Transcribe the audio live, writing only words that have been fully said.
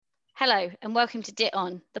Hello and welcome to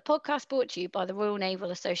Dittin, the podcast brought to you by the Royal Naval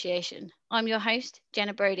Association. I'm your host,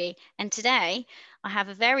 Jenna Brody, and today I have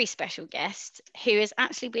a very special guest who has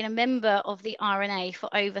actually been a member of the RNA for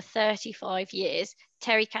over 35 years,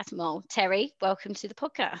 Terry Cattermole. Terry, welcome to the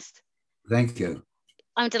podcast. Thank you.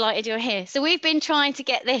 I'm delighted you're here. So we've been trying to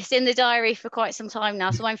get this in the diary for quite some time now,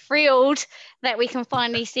 so I'm thrilled that we can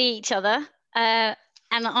finally see each other.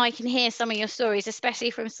 And I can hear some of your stories,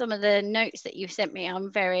 especially from some of the notes that you've sent me.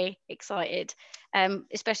 I'm very excited,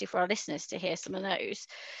 especially for our listeners to hear some of those.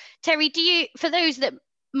 Terry, for those that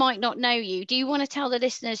might not know you, do you want to tell the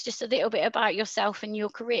listeners just a little bit about yourself and your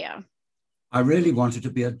career? I really wanted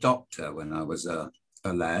to be a doctor when I was a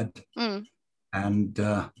lad,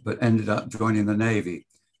 but ended up joining the Navy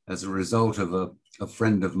as a result of a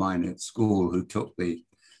friend of mine at school who took the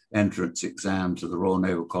entrance exam to the Royal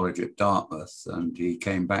Naval College at Dartmouth, and he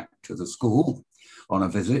came back to the school on a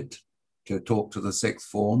visit to talk to the sixth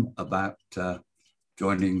form about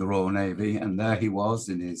joining the Royal Navy, and there he was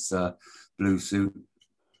in his blue suit,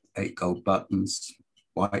 8 gold buttons,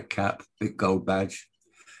 white cap, big gold badge,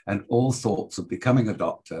 and all thoughts of becoming a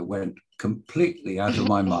doctor went completely out of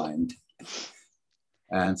my mind.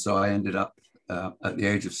 And so I ended up at the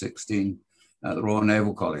age of 16 at the Royal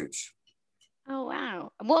Naval College. Oh,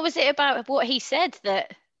 wow. And what was it about what he said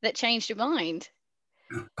that changed your mind?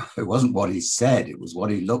 It wasn't what he said, it was what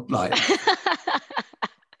he looked like.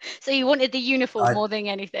 So you wanted the uniform more than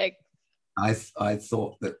anything? I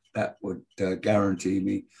thought that would guarantee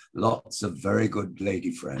me lots of very good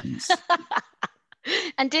lady friends.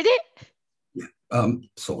 And did it? Yeah,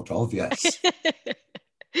 sort of, yes.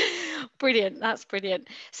 Brilliant. That's brilliant.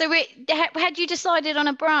 So had you decided on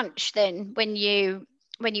a branch then when you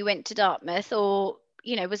went to Dartmouth, or,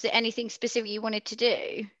 was there anything specific you wanted to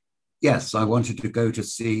do? Yes, I wanted to go to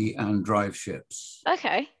sea and drive ships.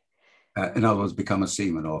 Okay. In other words, become a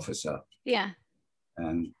seaman officer. Yeah.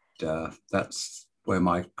 And that's where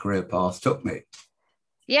my career path took me.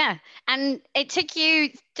 Yeah. And it took you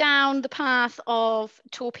down the path of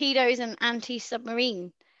torpedoes and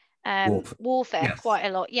anti-submarine warfare yes. Quite a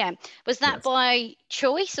lot. Yeah. Was that by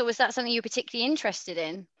choice, or was that something you were particularly interested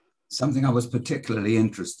in? Something I was particularly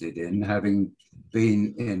interested in, having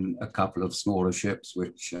been in a couple of smaller ships,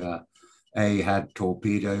 which A, had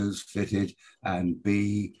torpedoes fitted, and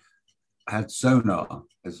B, had sonar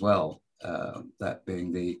as well. That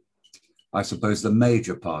being I suppose the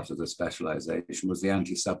major part of the specialization was the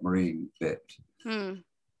anti-submarine bit.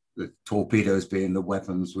 The torpedoes being the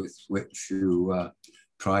weapons with which you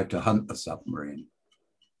tried to hunt the submarine.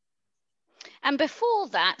 And before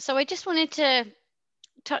that, so I just wanted to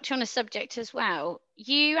touch on a subject as well.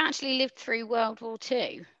 You actually lived through World War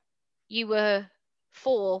II. You were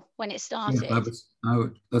 4 when it started. Yeah,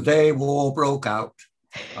 the day war broke out,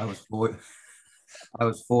 I was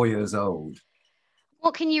 4 years old.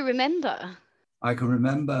 What can you remember? I can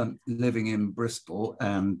remember living in Bristol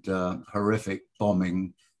and horrific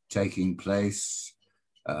bombing taking place.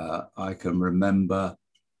 I can remember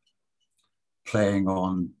playing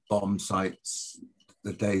on bomb sites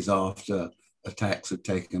the days after attacks had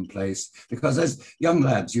taken place, because as young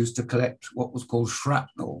lads used to collect what was called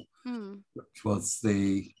shrapnel, which was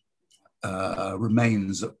the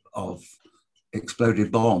remains of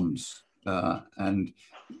exploded bombs, and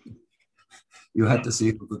you had to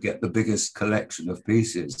see who could get the biggest collection of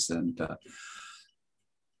pieces.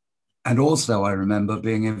 And also I remember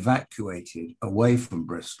being evacuated away from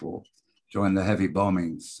Bristol during the heavy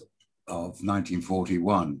bombings of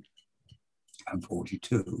 1941 and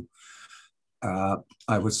 42.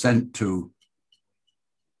 I was sent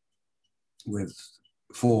with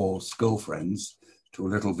 4 school friends to a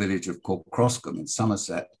little village called Croscombe in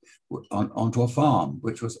Somerset, onto a farm,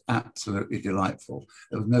 which was absolutely delightful.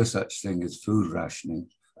 There was no such thing as food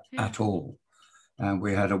rationing at all. And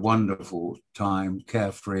we had a wonderful time,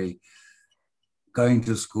 carefree, going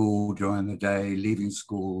to school during the day, leaving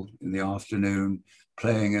school in the afternoon,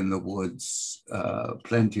 playing in the woods,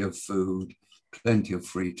 plenty of food, plenty of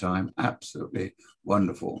free time, absolutely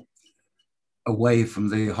wonderful. Away from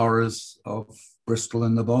the horrors of Bristol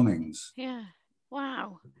and the bombings. Yeah,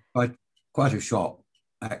 wow. Quite a shock,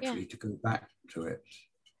 actually, to go back to it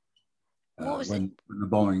when the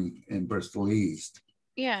bombing in Bristol eased.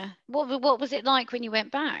 Yeah, what was it like when you went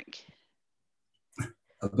back?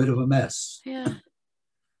 A bit of a mess. Yeah.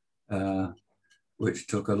 Which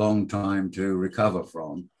took a long time to recover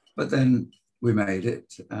from, but then we made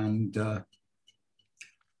it, and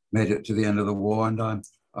made it to the end of the war. And I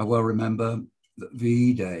well remember the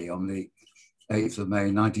VE Day on the 8th of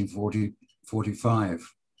May,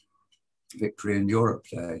 1945, Victory in Europe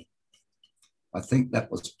Day. I think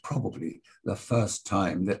that was probably the first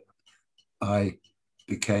time that I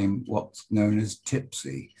became what's known as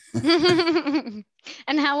tipsy. And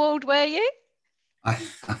how old were you?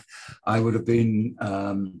 I would have been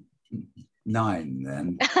 9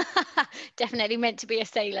 then. Definitely meant to be a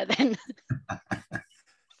sailor then.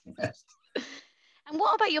 Yes. And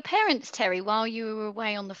what about your parents, Terry, while you were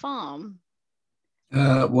away on the farm?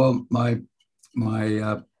 Well, my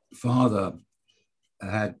father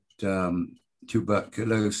had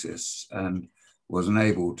tuberculosis and was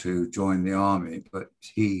unable to join the army, but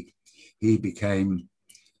he became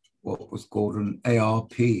what was called an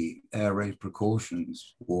ARP, Air Raid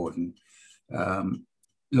Precautions Warden,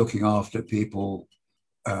 looking after people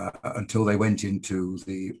until they went into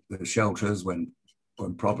the shelters when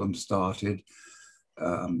problems started,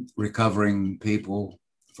 recovering people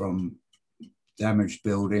from damaged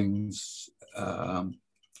buildings.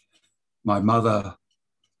 My mother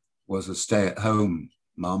was a stay-at-home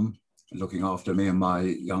mum, looking after me and my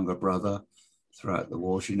younger brother throughout the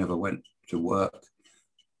war. She never went to work.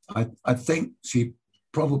 I think she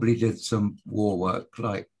probably did some war work,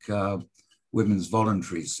 like women's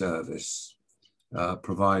voluntary service,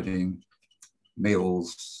 providing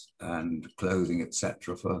meals and clothing,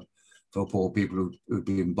 etc., for poor people who'd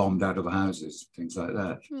been bombed out of houses, things like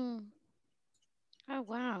that. Oh,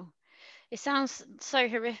 wow. It sounds so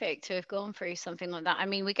horrific to have gone through something like that. I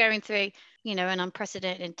mean, we're going through, you know, an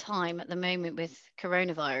unprecedented time at the moment with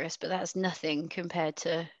coronavirus, but that's nothing compared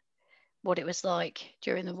to what it was like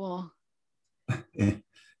during the war.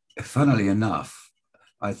 Funnily enough,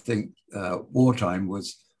 I think wartime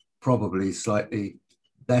was probably slightly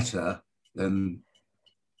better than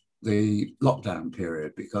the lockdown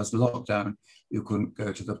period, because lockdown, you couldn't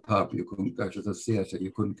go to the pub, you couldn't go to the theatre,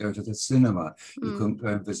 you couldn't go to the cinema, you couldn't go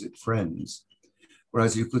and visit friends.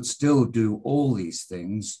 Whereas you could still do all these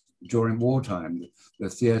things during wartime. The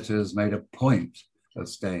theatres made a point of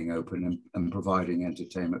staying open and providing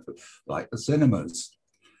entertainment, like the cinemas.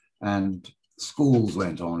 And schools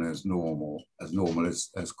went on as normal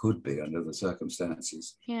as could be under the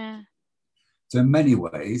circumstances. Yeah. So in many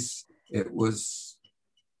ways, it was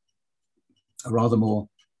a rather more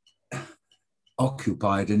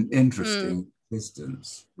occupied and interesting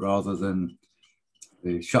distance, rather than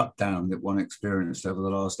the shutdown that one experienced over the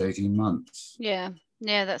last 18 months. Yeah,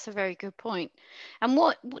 that's a very good point. And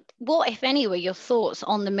what, if any, were your thoughts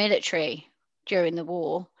on the military during the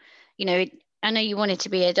war? You know, I know you wanted to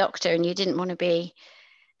be a doctor and you didn't want to be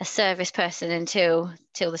a service person until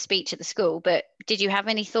the speech at the school, but did you have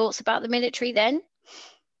any thoughts about the military then?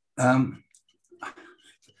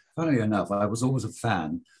 Funnily enough, I was always a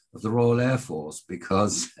fan of the Royal Air Force,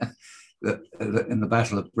 because in the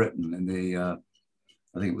Battle of Britain in the, I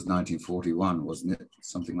think it was 1941, wasn't it?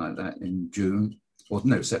 Something like that, in June, or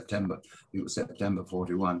no, September. It was September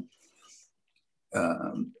 41.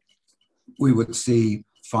 We would see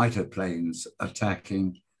fighter planes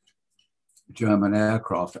attacking German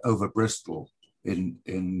aircraft over Bristol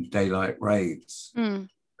in daylight raids.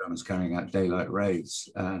 Germans carrying out daylight raids.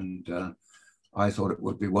 And I thought it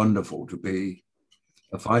would be wonderful to be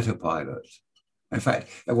a fighter pilot. In fact,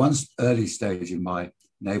 at one early stage in my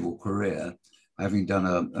naval career, having done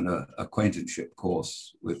an acquaintanceship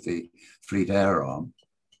course with the Fleet Air Arm,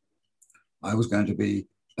 I was going to be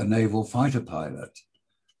a naval fighter pilot,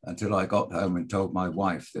 until I got home and told my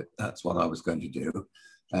wife that that's what I was going to do.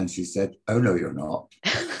 And she said, "Oh, no, you're not."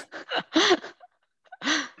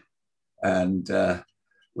 And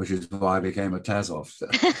which is why I became a TAS officer.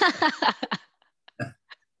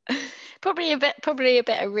 Probably a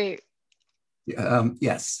better route.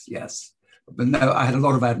 Yes. But no, I had a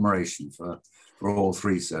lot of admiration for all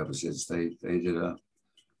three services. They did a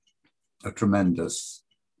tremendous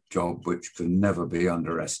job, which can never be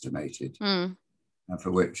underestimated, and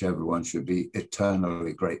for which everyone should be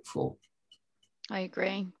eternally grateful. I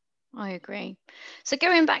agree. So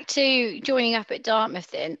going back to joining up at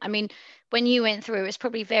Dartmouth then, I mean, when you went through, it was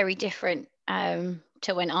probably very different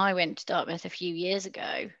to when I went to Dartmouth a few years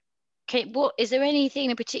ago. Okay, is there anything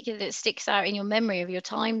in particular that sticks out in your memory of your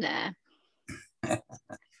time there?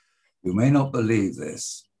 You may not believe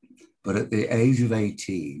this, but at the age of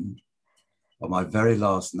 18, on my very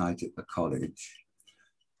last night at the college,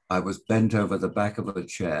 I was bent over the back of a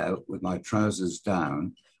chair with my trousers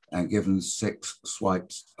down and given 6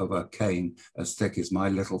 swipes of a cane as thick as my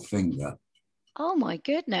little finger. Oh my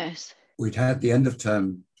goodness. We'd had the end of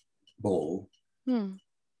term ball,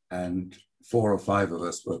 and 4 or 5 of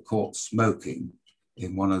us were caught smoking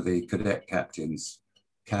in one of the cadet captain's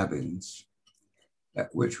cabins,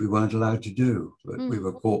 which we weren't allowed to do, but we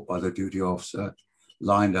were caught by the duty officer,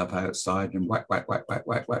 lined up outside, and whack, whack, whack, whack,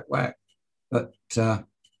 whack, whack, whack. But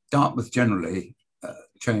Dartmouth generally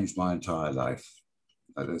changed my entire life.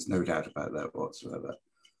 There's no doubt about that whatsoever.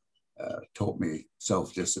 Taught me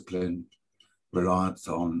self-discipline, reliance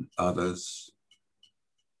on others,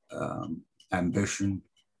 ambition,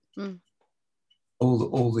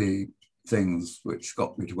 all the things which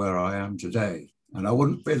got me to where I am today. And I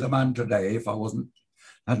wouldn't be the man today if I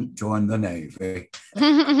hadn't joined the Navy.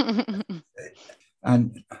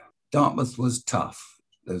 And Dartmouth was tough.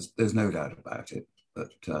 There's no doubt about it.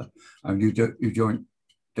 But you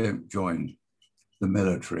don't join the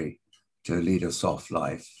military to lead a soft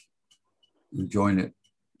life. You join it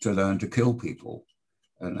to learn to kill people.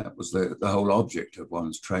 And that was the whole object of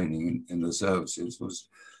one's training in the services, was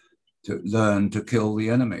to learn to kill the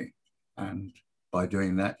enemy. And by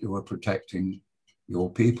doing that, you were protecting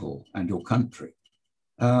your people and your country.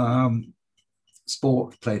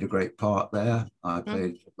 Sport played a great part there. I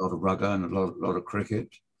played a lot of rugby and a lot of cricket.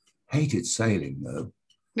 Hated sailing, though.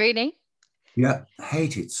 Really? Yeah,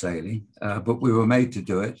 hated sailing, but we were made to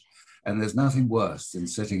do it. And there's nothing worse than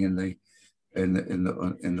sitting on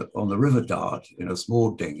the River Dart in a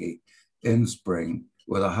small dinghy in spring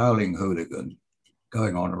with a howling hooligan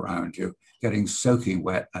going on around you, getting soaking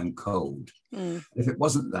wet and cold. If it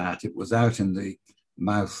wasn't that, it was out in the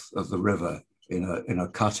mouth of the river in a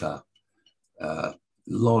cutter,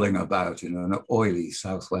 lolling about in an oily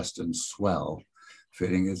southwestern swell,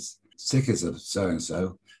 feeling as sick as a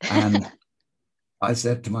so-and-so. And I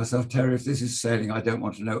said to myself, Terry, if this is sailing, I don't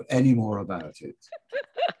want to know any more about it.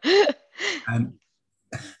 And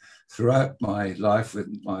throughout my life, with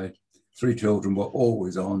my 3 children, were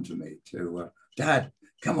always on to me to, Dad,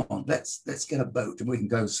 come on, let's get a boat and we can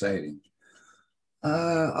go sailing.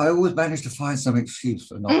 I always managed to find some excuse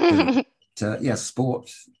for not doing it. Yes,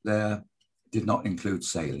 sport there did not include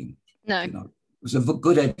sailing. No. It was a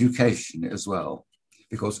good education as well,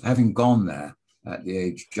 because having gone there at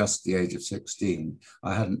just the age of 16,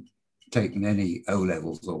 I hadn't taken any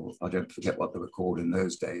O-levels, or I don't forget what they were called in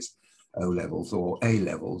those days, O-levels or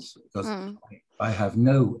A-levels, because I have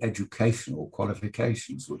no educational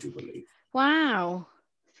qualifications, would you believe? Wow.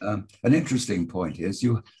 An interesting point is,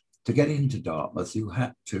 to get into Dartmouth, you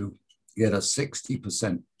had to get a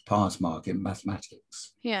 60% pass mark in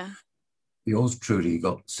mathematics. Yeah. Yours truly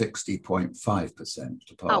got 60.5%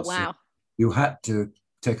 to pass. Oh, wow. You had to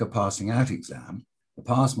take a passing out exam. The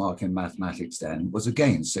pass mark in mathematics then was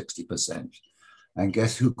again 60%. And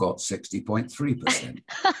guess who got 60.3%?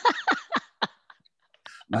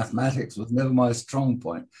 Mathematics was never my strong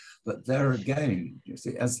point. But there again, you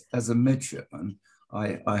see, as a midshipman,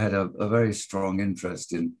 I had a very strong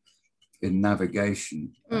interest in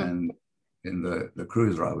navigation and in the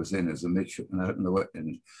cruiser I was in as a midshipman out in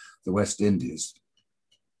the West Indies.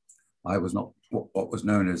 I was not what was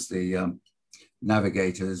known as the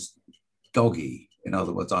navigator's doggy. In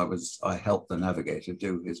other words, I helped the navigator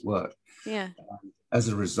do his work. Yeah. As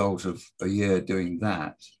a result of a year doing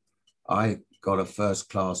that, I got a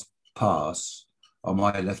first-class pass on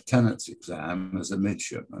my lieutenant's exam as a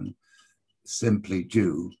midshipman, simply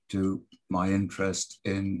due to my interest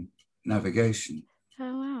in navigation.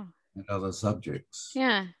 Oh, wow. And other subjects.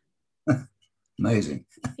 Yeah. Amazing.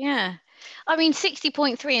 Yeah. I mean,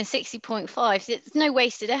 60.3 and 60.5, it's no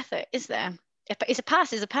wasted effort, is there? It's a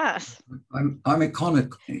pass is a pass. I'm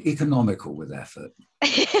economical with effort.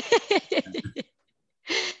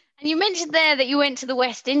 And you mentioned there that you went to the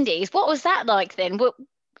West Indies. What was that like then?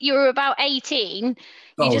 You were about 18.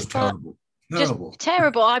 Oh, just terrible. Terrible. Just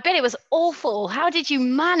terrible. I bet it was awful. How did you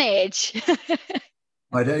manage?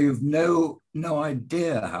 I know you've no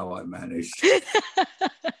idea how I managed.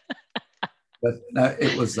 But no,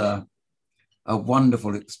 it was a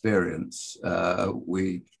wonderful experience.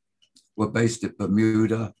 We were based at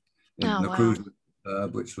Bermuda in the cruiser,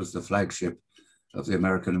 which was the flagship of the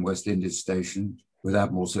American and West Indies station, with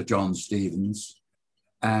Admiral Sir John Stevens.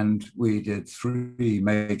 And we did 3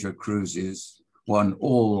 major cruises, one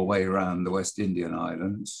all the way around the West Indian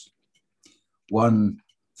Islands, one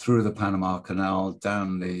through the Panama Canal,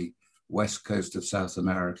 down the west coast of South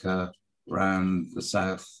America, round the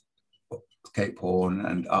south, Cape Horn,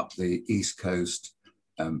 and up the east coast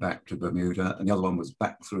and back to Bermuda. And the other one was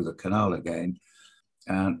back through the canal again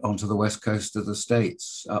and onto the west coast of the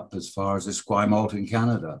States, up as far as Esquimalt in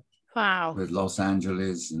Canada. Wow. With Los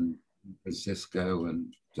Angeles and Francisco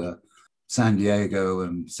and San Diego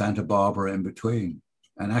and Santa Barbara in between,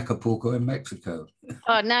 and Acapulco in Mexico.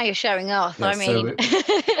 Oh, now you're showing off. Yeah, I mean,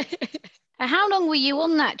 how long were you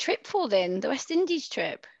on that trip for then, the West Indies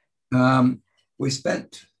trip? We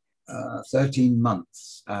spent 13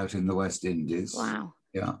 months out in the West Indies. Wow.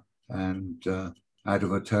 Yeah, and out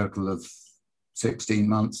of a total of 16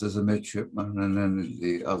 months as a midshipman, and then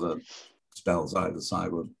the other spells either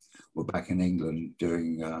side were back in England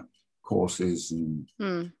doing courses and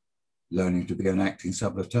learning to be an acting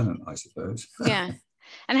sub-lieutenant, I suppose. Yeah.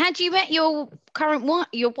 And had you met your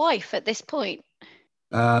your wife at this point?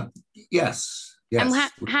 Yes. And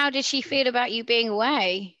how did she feel about you being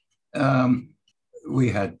away? We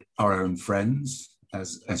had our own friends,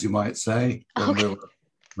 as you might say, when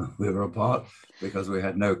we were apart, because we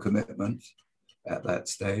had no commitment at that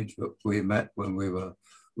stage. But we met when we were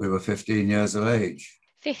 15 years of age.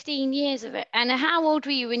 15 years of it. And how old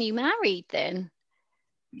were you when you married then?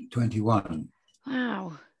 21.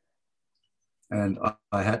 Wow. And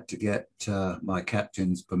I had to get my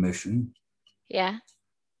captain's permission. Yeah.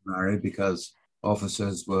 Marry, because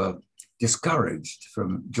officers were discouraged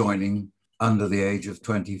from joining under the age of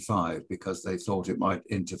 25 because they thought it might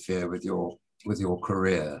interfere with your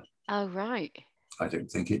career. Oh, right. I don't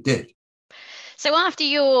think it did. So after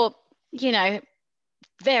your,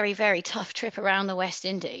 very, very tough trip around the West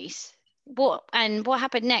Indies, what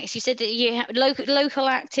happened next? You said that you had local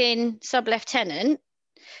acting sub-lieutenant.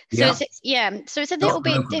 So yeah. So it's a little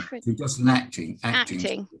bit different. Just an acting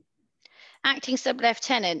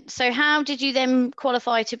sub-lieutenant. So how did you then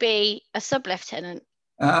qualify to be a sub-lieutenant?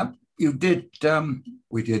 We did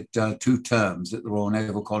 2 terms at the Royal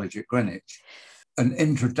Naval College at Greenwich. An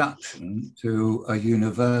introduction to a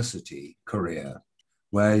university career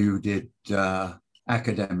where you did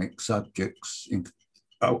academic subjects,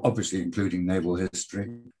 obviously including naval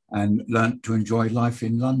history, and learnt to enjoy life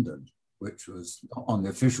in London, which was not on the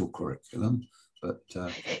official curriculum, but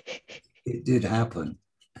it did happen.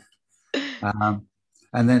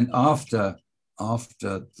 And then after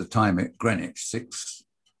the time at Greenwich,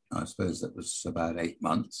 I suppose that was about 8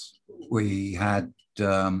 months, we had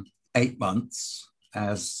 8 months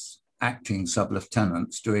as acting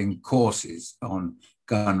sub-lieutenants doing courses on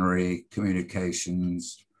gunnery,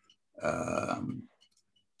 communications,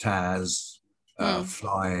 TAS,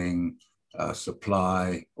 flying,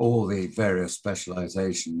 supply, all the various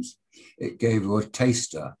specializations. It gave you a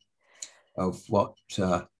taster of what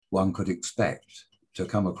one could expect to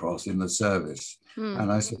come across in the service.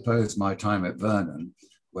 And I suppose my time at Vernon,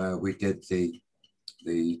 where we did the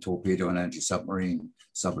torpedo and anti-submarine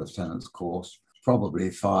sub-lieutenant's course, probably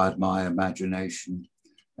fired my imagination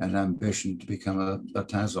and ambition to become a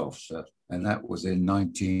TAS officer. And that was in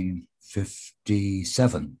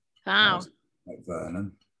 1957. Wow. At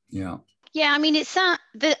Vernon, yeah. Yeah, I mean, it's that,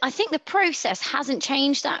 I think the process hasn't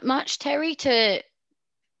changed that much, Terry, to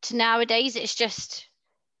nowadays. It's just,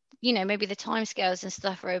 maybe the timescales and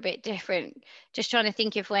stuff are a bit different. Just trying to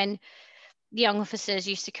think of when young officers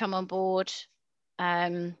used to come on board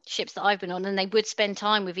ships that I've been on, and they would spend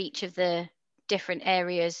time with each of the different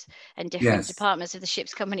areas and different departments of the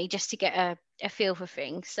ship's company just to get a feel for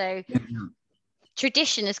things. So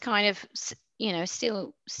tradition is kind of,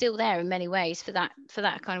 still there in many ways for that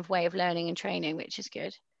kind of way of learning and training, which is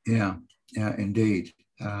good. Yeah, indeed.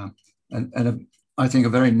 And I think a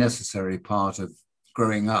very necessary part of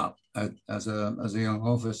growing up as a young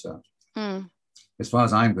officer. As far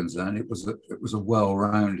as I'm concerned, it was a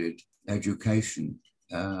well-rounded education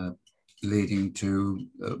leading to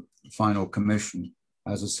the final commission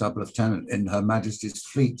as a sub-lieutenant in Her Majesty's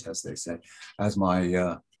fleet, as they say, as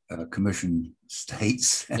my commission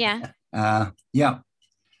states. Yeah.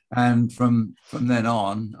 And from then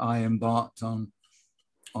on, I embarked on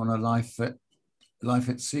a life at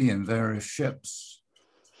sea in various ships.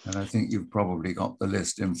 And I think you've probably got the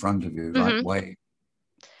list in front of you, like Wade,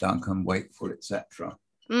 Duncan, Wakeful, etc.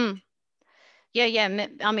 Yeah.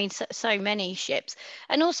 I mean, so many ships.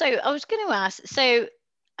 And also, I was going to ask, so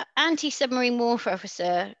anti-submarine warfare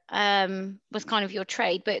officer was kind of your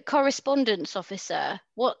trade, but correspondence officer,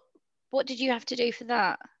 what did you have to do for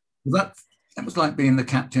that? Well, that was like being the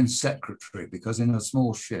captain's secretary, because in a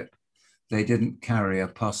small ship, they didn't carry a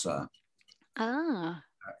pusser.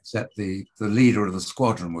 Except the leader of the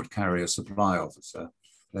squadron would carry a supply officer.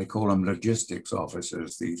 They call them logistics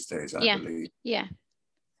officers these days, I believe. Yeah.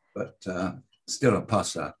 But still a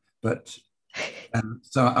pusser. But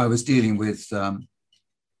so I was dealing with the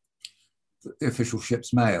official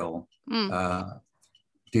ship's mail,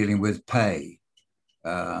 dealing with pay,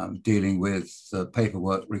 dealing with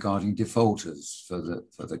paperwork regarding defaulters for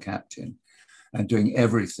the captain, and doing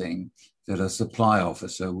everything that a supply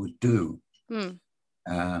officer would do.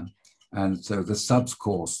 And so the subs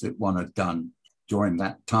course that one had done during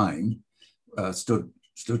that time stood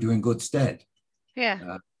you in good stead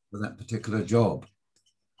for that particular job.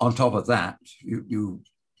 On top of that, you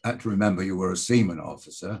had to remember you were a seaman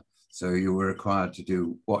officer, so you were required to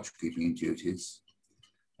do watchkeeping duties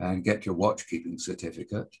and get your watchkeeping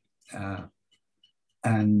certificate.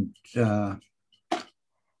 and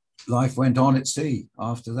life went on at sea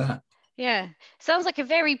after that. Yeah, sounds like a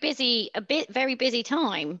very busy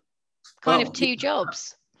time. Kind of two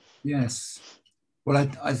jobs. Yes. Well,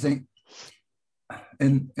 I think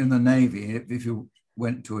in the Navy, if you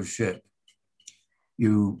went to a ship,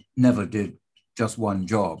 you never did just one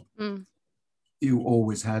job. Mm. You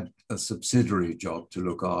always had a subsidiary job to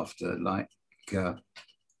look after, like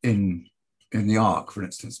in the Ark, for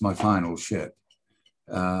instance, my final ship.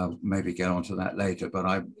 Maybe get onto that later,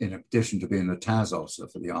 but in addition to being the TAS officer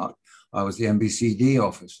for the Ark, I was the MBCD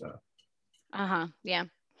officer. Yeah.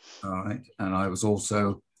 All right. And I was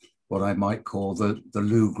also what I might call the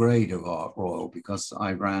Lou grade of Ark Royal, because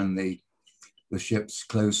I ran the ship's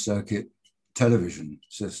closed circuit television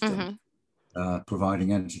system,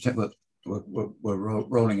 providing entertainment. We're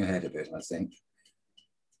rolling ahead a bit, I think.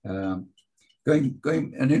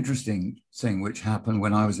 Going an interesting thing which happened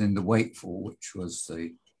when I was in the Wakeful, which was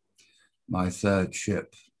my third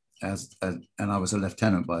ship, and I was a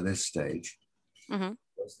lieutenant by this stage,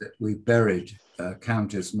 was that we buried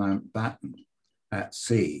Countess Mountbatten at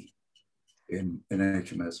sea in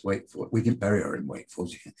HMS Wakeful. We didn't bury her in Wakeful.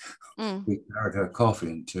 We carried her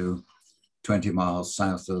coffin to 20 miles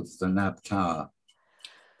south of the Nab Tower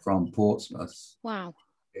from Portsmouth. Wow.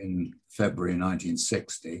 In February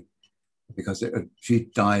 1960, because she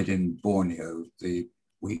died in Borneo the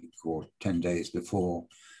week or 10 days before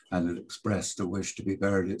and had expressed a wish to be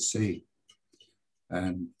buried at sea.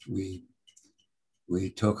 And we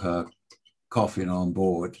took her coffin on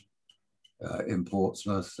board in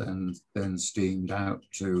Portsmouth and then steamed out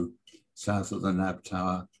to south of the Nab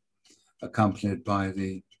Tower, accompanied by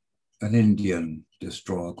an Indian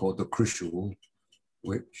destroyer called the Krishul,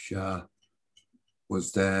 which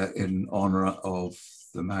was there in honor of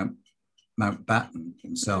the Mountbatten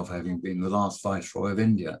himself, having been the last Viceroy of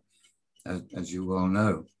India, as you well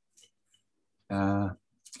know.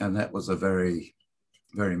 And that was a very,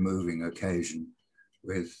 very moving occasion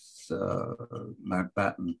with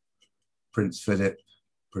Mountbatten, Prince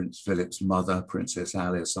Philip's mother, Princess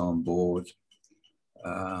Alice, on board,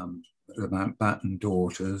 the Mountbatten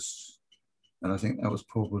daughters, and I think that was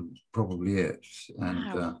probably it.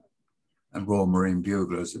 And wow. And Royal Marine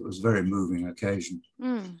Buglers. It was a very moving occasion.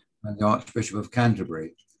 And the Archbishop of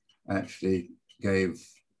Canterbury actually carried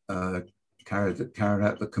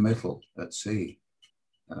out the committal at sea.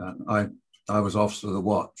 I was officer of the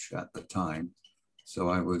watch at the time, so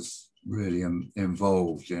I was really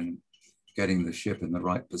involved in getting the ship in the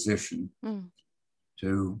right position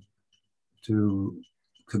to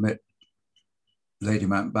commit Lady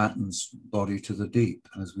Mountbatten's body to the deep,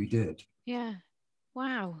 as we did. Yeah.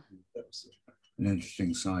 Wow. That was an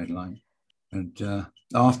interesting sideline. And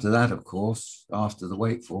after that, of course, after the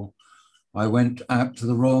Wakeful, I went out to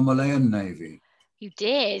the Royal Malayan Navy. You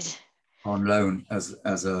did? On loan as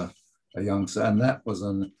a youngster. And that was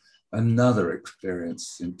another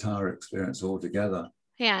entire experience altogether.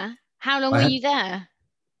 Yeah. How long were you there?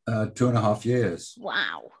 2.5 years.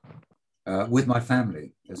 Wow. With my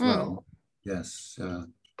family as well. Yes.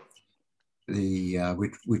 We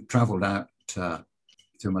traveled out to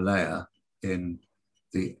Malaya in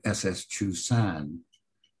the SS Chusan.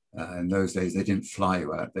 In those days, they didn't fly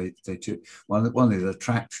you out. They took one of the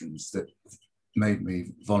attractions that made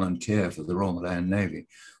me volunteer for the Royal Malayan Navy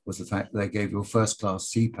was the fact that they gave you a first-class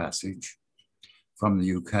sea passage from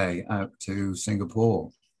the UK out to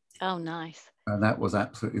Singapore. Oh, nice. And that was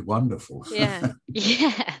absolutely wonderful. Yeah.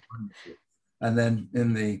 Yeah. Wonderful. And then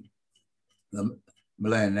in the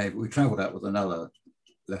Malayan Navy, we traveled out with another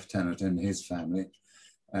lieutenant and his family.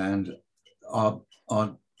 And our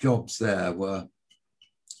jobs there were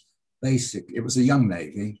basic. It was a young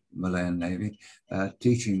Navy, Malayan Navy,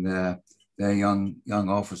 teaching their young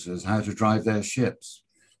officers how to drive their ships,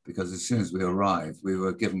 because as soon as we arrived, we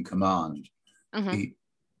were given command of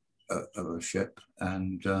a ship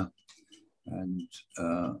and a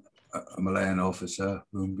Malayan officer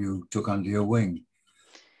whom you took under your wing.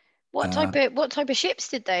 What type of ships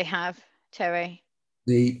did they have, Terry?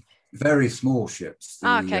 The very small ships.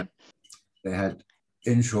 Okay. They had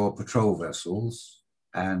inshore patrol vessels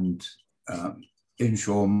and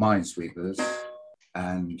inshore minesweepers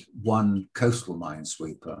and one coastal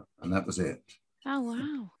minesweeper, and that was it. Oh,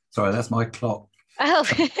 wow. Sorry, that's my clock. Oh.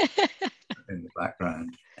 In the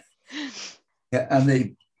background. Yeah,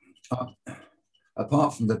 and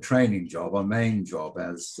apart from the training job, our main job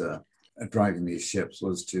as driving these ships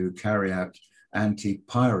was to carry out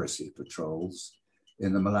anti-piracy patrols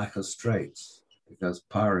in the Malacca Straits, because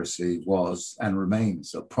piracy was and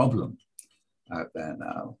remains a problem out there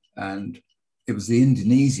now. And it was the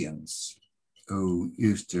Indonesians who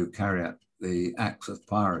used to carry out the acts of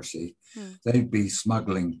piracy, they'd be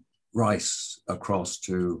smuggling rice across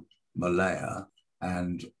to Malaya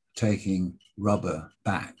and taking rubber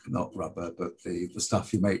back, not rubber, but the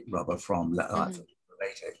stuff you make rubber from, like the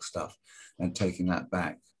latex stuff, and taking that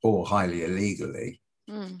back, all highly illegally.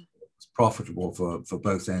 It's profitable for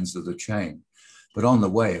both ends of the chain. But on the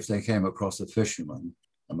way, if they came across a fisherman,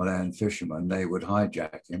 a Malayan fisherman, they would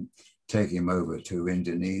hijack him, take him over to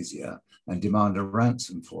Indonesia and demand a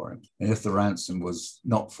ransom for him. And if the ransom was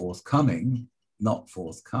not forthcoming,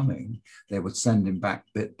 they would send him back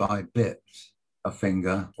bit by bit, a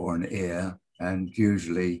finger or an ear, and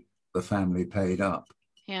usually the family paid up.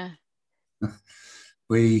 Yeah.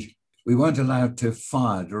 We weren't allowed to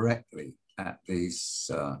fire directly at these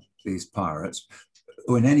pirates.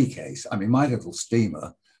 In any case, I mean, my little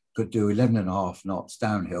steamer could do 11.5 knots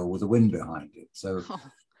downhill with the wind behind it. So,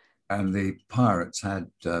 and the pirates had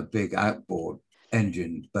big outboard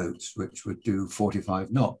engine boats which would do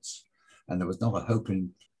 45 knots. And there was not a hope in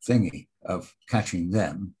thingy of catching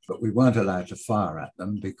them, but we weren't allowed to fire at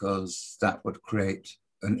them because that would create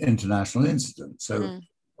an international incident. So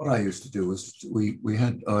what I used to do was we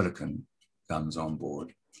had Oerlikon guns on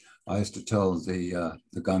board. I used to tell the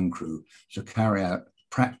gun crew to carry out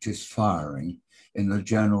practice firing in the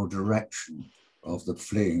general direction of the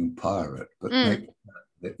fleeing pirate, but make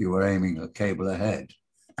that you were aiming a cable ahead.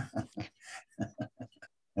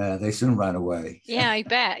 They soon ran away. Yeah, I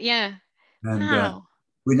bet. Yeah. And wow.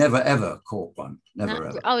 We never ever caught one. Never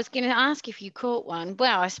ever. I was going to ask if you caught one.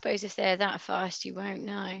 Well, I suppose if they're that fast, you won't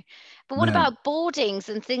know. But what about boardings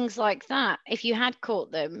and things like that? If you had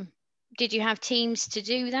caught them, did you have teams to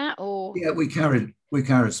do that, or? Yeah, we carried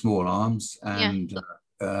small arms, and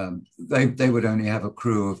they would only have a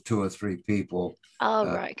crew of 2 or 3 people. Oh,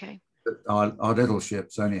 right, okay. Our little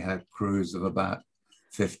ships only had crews of about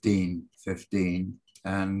 15,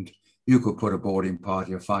 and you could put a boarding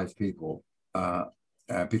party of 5 people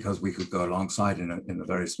because we could go alongside in the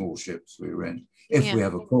very small ships we were in, if we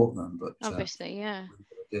ever caught them. But obviously,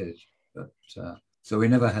 we did. But so we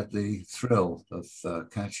never had the thrill of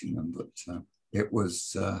catching them. But it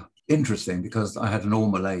was interesting because I had an all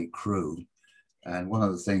Malay crew. And one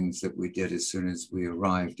of the things that we did as soon as we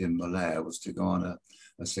arrived in Malaya was to go on a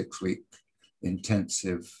 6-week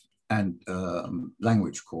intensive and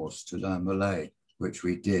language course to learn Malay, which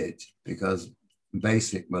we did, because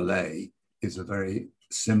basic Malay is a very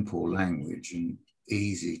simple language and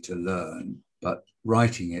easy to learn, but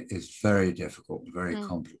writing it is very difficult and very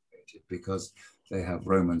complicated because they have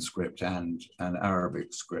Roman script and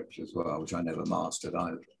Arabic script as well, which I never mastered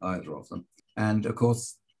either of them. And of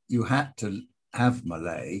course, you had to have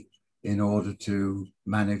Malay in order to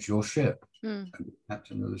manage your ship and be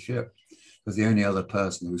captain of the ship, because the only other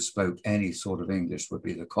person who spoke any sort of English would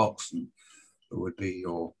be the coxswain, who would be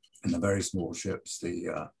in the very small ships,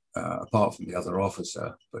 apart from the other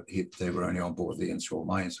officer, but they were only on board the inshore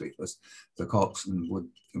minesweepers, the coxswain would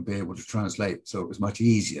be able to translate. So it was much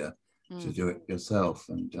easier to do it yourself.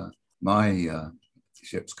 And my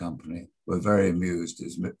ship's company were very amused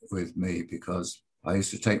with me because I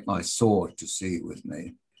used to take my sword to sea with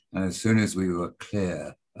me. And as soon as we were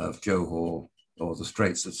clear of Johor or the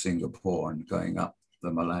Straits of Singapore and going up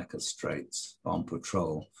the Malacca Straits on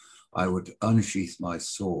patrol, I would unsheath my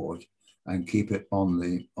sword and keep it on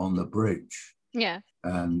the bridge. Yeah.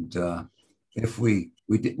 And if we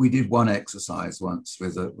did one exercise once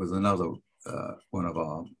with another one of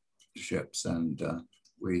our ships, and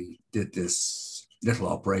we did this little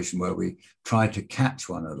operation where we tried to catch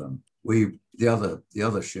one of them. The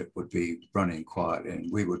other ship would be running quietly,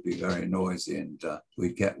 and we would be very noisy, and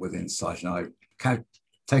we'd get within sight, and I'd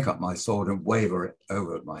take up my sword and wave it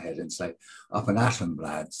over my head and say, "Up and at 'em,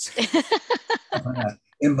 lads."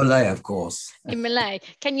 In Malay, of course. In Malay.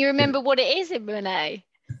 Can you remember what it is in Malay?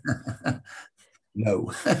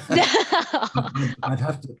 No. I'd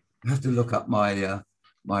have to look up my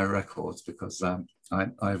records, because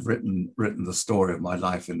I've written the story of my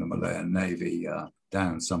life in the Malayan Navy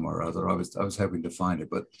down somewhere or other. I was hoping to find it,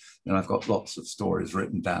 but then I've got lots of stories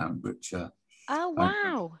written down, which oh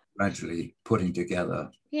wow, I'm gradually putting together.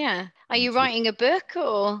 Yeah. Are you writing a book,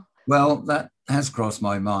 or? Well, that has crossed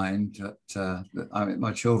my mind. I mean,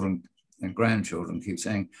 my children and grandchildren keep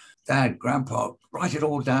saying, "Dad, Grandpa, write it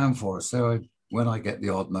all down for us." So when I get the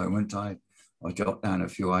odd moment, I jot down a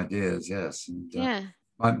few ideas. Yes, and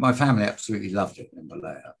my family absolutely loved it in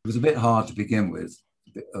Malaya. It was a bit hard to begin with,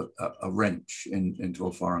 a wrench into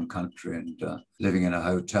a foreign country and living in a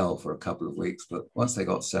hotel for a couple of weeks. But once they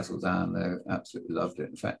got settled down, they absolutely loved it.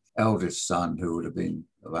 In fact, eldest son, who would have been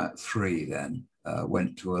about 3 then,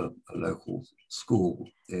 went to a local school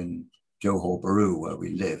in Johor Bahru, where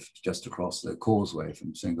we lived, just across the causeway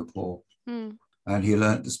from Singapore. And he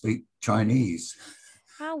learned to speak Chinese.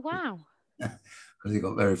 Oh, wow. Because he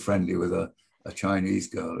got very friendly with a Chinese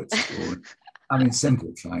girl at school. I mean,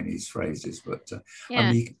 simple Chinese phrases, but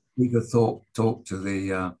I mean, he could talk to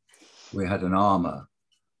the, we had an armour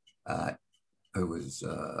who was,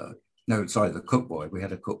 no, sorry, the cook boy. We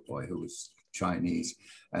had a cook boy who was Chinese,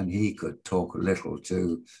 and he could talk a little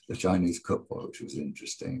to the Chinese cook boy, which was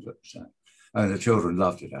interesting. But and the children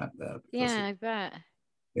loved it out there. Yeah, I bet.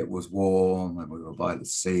 It was warm, and we were by the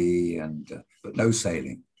sea, and but no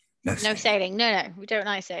sailing. No sailing. No, we don't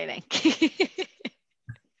like sailing.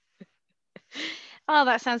 Oh,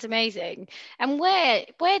 that sounds amazing. And where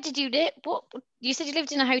did you live? What, you said you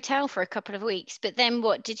lived in a hotel for a couple of weeks, but then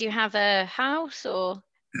what, did you have a house or?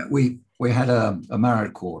 We had a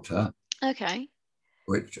married quarter. Okay.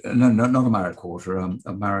 Which no, not a married quarter,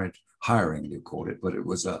 a married hiring, you called it, but it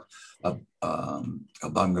was a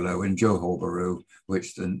bungalow in Johor Bahru,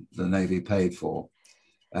 which the Navy paid for.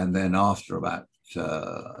 And then after about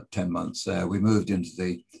 10 months there, we moved into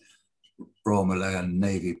the Royal Malayan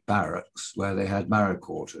Navy barracks, where they had married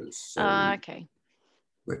quarters. So okay.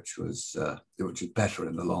 Which was better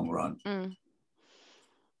in the long run.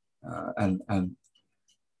 And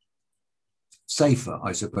safer,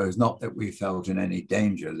 I suppose. Not that we felt in any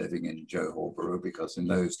danger living in Johor Bahru, because in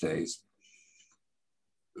those days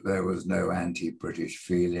there was no anti-British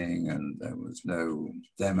feeling, and there was no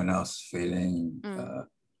them and us feeling.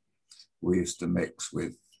 We used to mix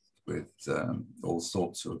with all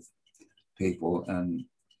sorts of people and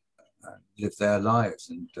live their lives,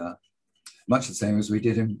 and much the same as we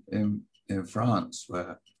did in France,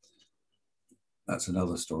 where that's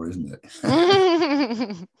another story, isn't it?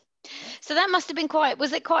 So that must have been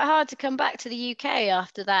was it quite hard to come back to the UK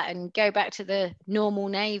after that and go back to the normal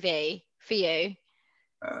Navy for you?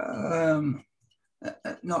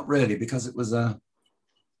 Not really, because it was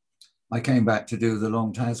I came back to do the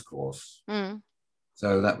long TAS course.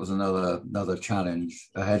 So that was another challenge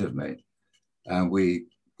ahead of me. And we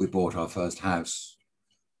bought our first house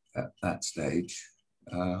at that stage,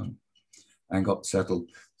 and got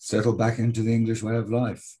settled back into the English way of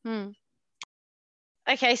life.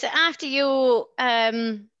 Okay, so after your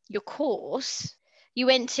course, you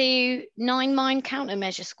went to 9 Mine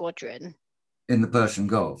Countermeasure Squadron. In the Persian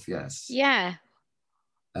Gulf, yes. Yeah.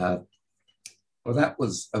 Well, that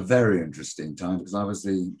was a very interesting time, because I was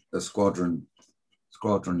the squadron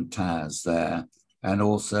TAS there, and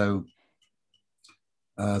also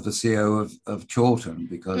the CO of Chawton,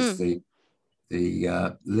 because the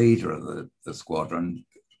leader of the squadron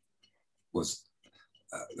was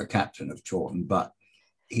the captain of Chawton, but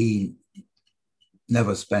he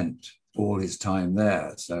never spent all his time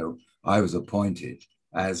there. So I was appointed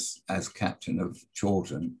as captain of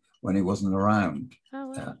Chawton when he wasn't around.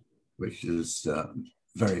 Oh, wow. Which is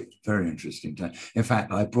very, very interesting time. In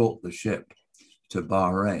fact, I brought the ship to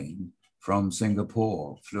Bahrain from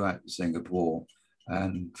Singapore, flew out to Singapore,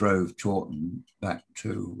 and drove Chawton back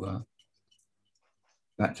to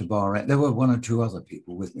Bahrain. There were 1 or 2 other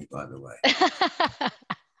people with me, by the way.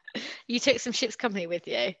 You took some ship's company with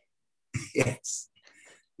you? Yes.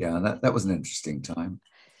 Yeah, that was an interesting time.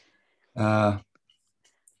 And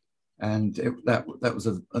that was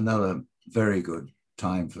another very good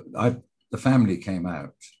time. The family came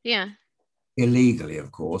out. Yeah. Illegally,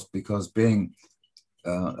 of course, because being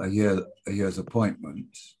a year's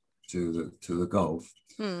appointment to the Gulf,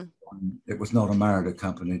 it was not a married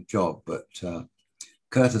accompanied job, but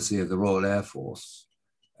courtesy of the Royal Air Force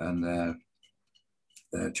and their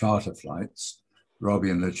charter flights, Robbie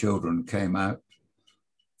and the children came out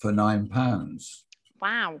for £9.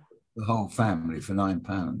 Wow. The whole family for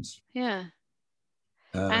 £9. Yeah.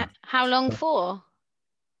 How long for?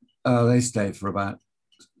 They stayed for about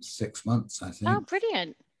 6 months, I think. Oh,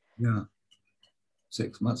 brilliant. Yeah.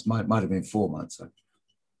 6 months, might have been 4 months.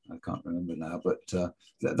 I can't remember now, but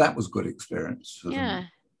that was good experience for them.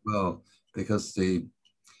 Well, because the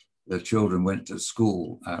children went to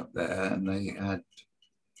school out there, and they had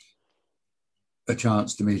a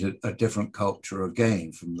chance to meet a different culture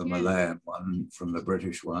again, from the Malayan one, from the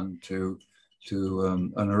British one, to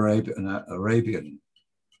an Arabian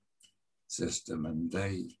system, and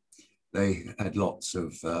they had lots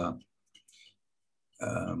of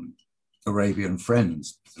Arabian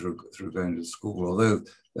friends through going to school. Although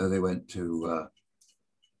they went to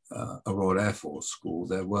a Royal Air Force school,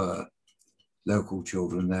 there were local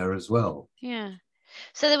children there as well. Yeah.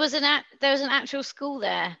 So there was an actual school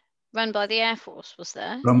there run by the Air Force, was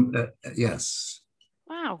there? Yes.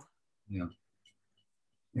 Wow. Yeah.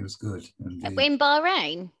 It was good. And in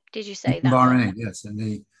Bahrain, did you say in that? Bahrain, yes. And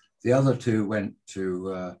The other two went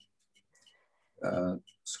to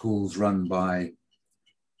schools run by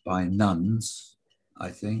nuns, I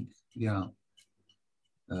think. Yeah,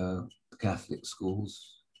 Catholic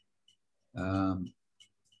schools.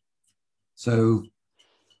 So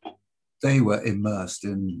they were immersed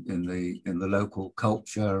in the local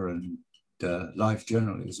culture and life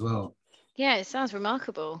generally as well. Yeah, it sounds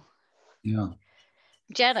remarkable. Yeah.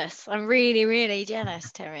 I'm jealous. I'm really, really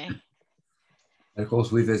jealous, Terry. And of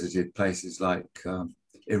course, we visited places like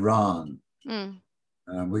Iran.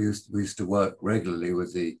 We used to work regularly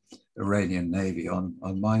with the Iranian Navy on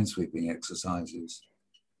minesweeping exercises,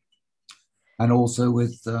 and also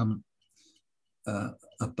with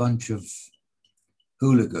a bunch of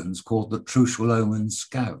hooligans called the Trucial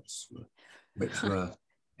Scouts, which were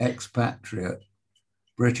expatriate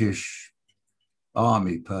British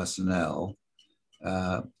Army personnel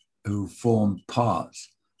who formed part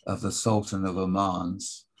of the Sultan of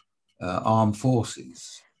Oman's armed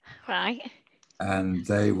forces. Right. And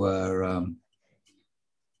they were,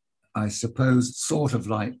 I suppose, sort of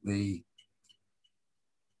like the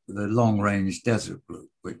long-range desert group,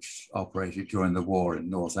 which operated during the war in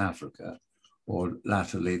North Africa, or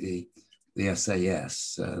latterly the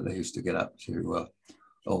SAS. They used to get up to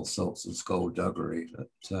all sorts of skullduggery, but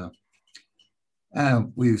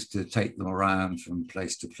we used to take them around from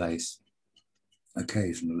place to place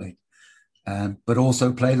occasionally, but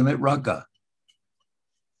also play them at rugger.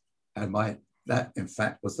 And that in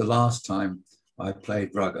fact was the last time I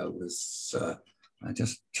played rugger. Was I'm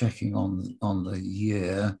just checking on the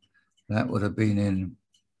year. That would have been in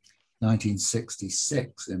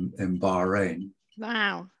 1966 in Bahrain.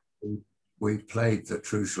 Wow. We played the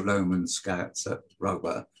Trucial Scouts at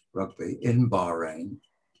rugby in Bahrain,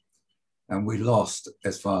 and we lost,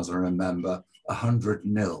 as far as I remember,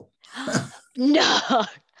 100-0. No.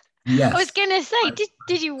 Yes. I was gonna say,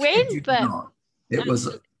 did you win? Did you not?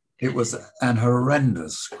 It was an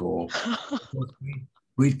horrendous score.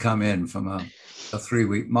 We'd come in from a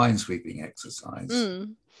 3-week minesweeping exercise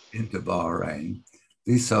into Bahrain.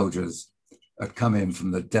 These soldiers had come in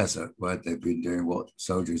from the desert, where they'd been doing what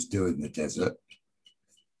soldiers do in the desert.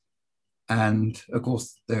 And of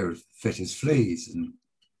course, they were fit as fleas, and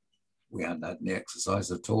we hadn't had any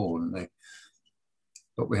exercise at all.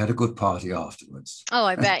 But we had a good party afterwards. Oh,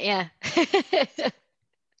 I bet, yeah.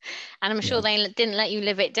 And I'm sure they didn't let you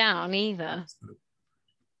live it down either.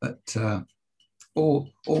 But all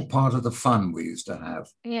part of the fun we used to have.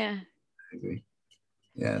 Yeah. Maybe.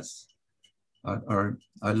 Yes.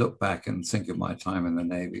 I look back and think of my time in the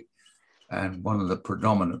Navy, and one of the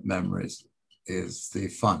predominant memories is the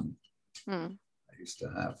fun I used to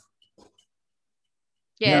have.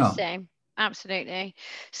 Yeah, same. Absolutely.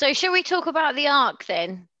 So shall we talk about the Ark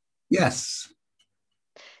then? Yes.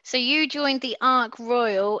 So you joined the Ark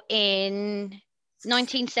Royal in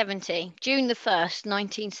 1970, June the 1st,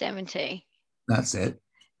 1970. That's it.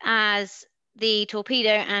 As the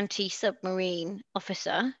torpedo anti-submarine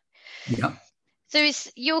officer. Yeah. So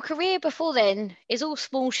is your career before then is all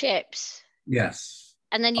small ships? Yes.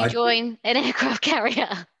 And then you join an aircraft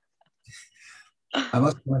carrier. I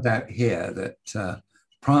must point out here that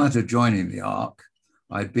prior to joining the Ark,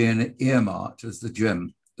 I'd been earmarked as the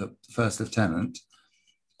first lieutenant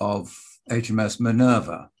of HMS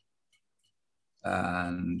Minerva,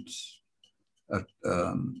 and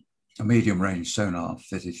a medium-range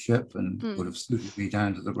sonar-fitted ship, and would have suited me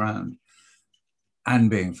down to the ground.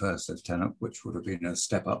 And being first lieutenant, which would have been a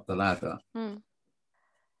step up the ladder.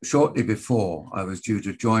 Shortly before I was due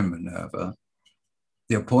to join Minerva,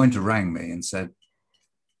 the appointer rang me and said,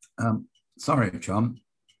 sorry, chum,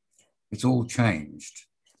 it's all changed.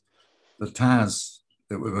 The TAS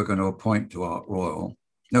that we were going to appoint to Ark Royal,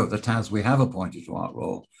 the TAS we have appointed to Ark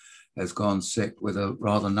Royal, has gone sick with a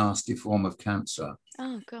rather nasty form of cancer.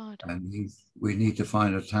 Oh, God. And we need to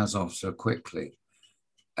find a TAS officer quickly.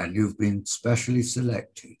 And you've been specially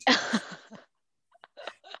selected.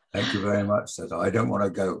 Thank you very much, said I don't want to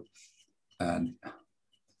go. And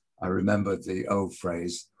I remembered the old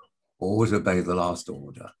phrase, always obey the last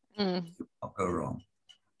order. You can't go wrong.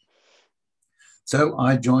 So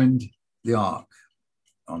I joined the Ark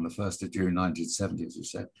on the 1st of June 1970, as you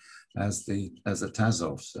said, as a TAS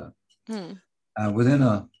officer. And within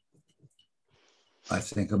I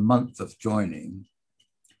think a month of joining,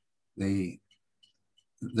 the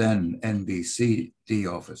then NBCD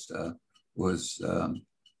officer was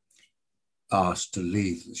asked to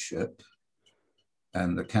leave the ship,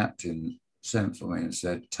 and the captain sent for me and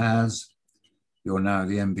said, "Taz, you're now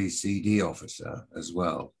the NBCD officer as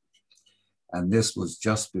well." And this was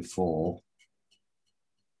just before,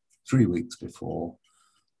 3 weeks before,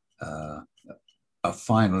 a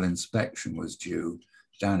final inspection was due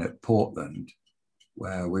down at Portland,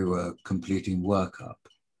 where we were completing workup.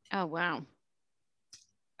 Oh, wow.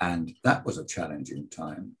 And that was a challenging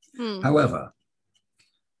time. However,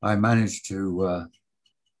 I managed to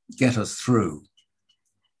get us through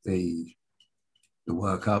the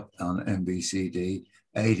workup on MBCD,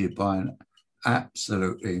 aided by an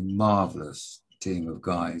absolutely marvelous team of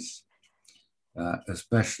guys,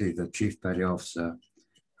 especially the Chief Petty Officer,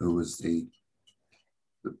 who was the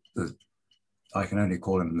I can only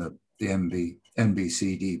call him the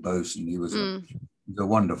MBCD bosun. He was a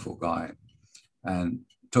wonderful guy, and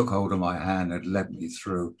took hold of my hand and led me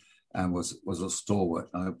through, and was a stalwart.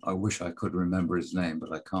 I wish I could remember his name,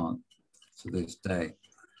 but I can't to this day.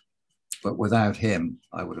 But without him,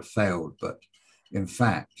 I would have failed. But in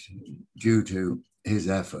fact, due to his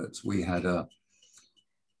efforts, we had a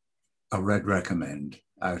red recommend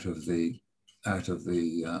out of the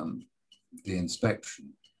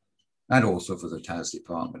inspection, and also for the TAS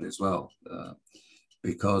department as well,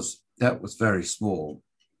 because that was very small,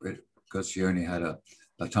 because she only had a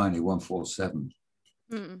tiny 147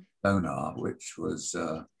 sonar, which was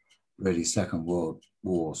really Second World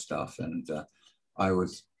War stuff. And I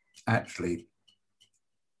was actually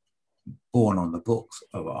born on the books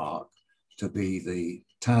of Ark to be the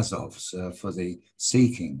TAS officer for the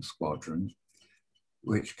Seeking Squadron,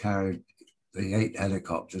 which carried the 8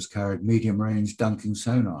 helicopters, carried medium range dunking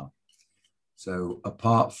sonar. So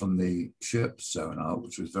apart from the ship's sonar,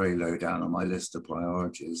 which was very low down on my list of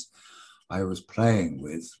priorities, I was playing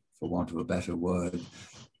with, for want of a better word,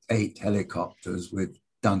 8 helicopters with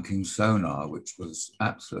dunking sonar, which was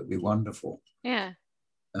absolutely wonderful. Yeah.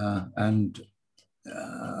 And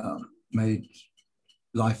made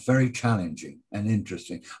life very challenging and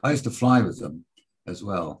interesting. I used to fly with them as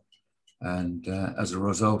well. And as a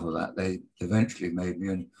result of that, they eventually made me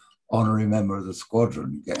an honorary member of the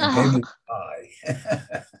squadron, gave me a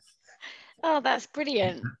tie. Oh, that's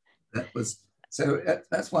brilliant.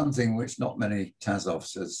 That's one thing which not many TAS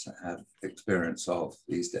officers have experience of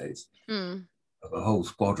these days, of a whole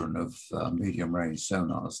squadron of medium range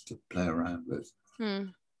sonars to play around with.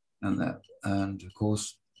 And of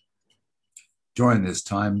course, during this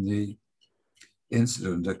time, the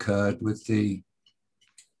incident occurred with the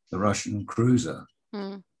Russian cruiser.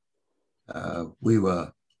 We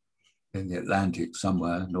were in the Atlantic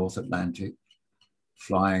somewhere, North Atlantic,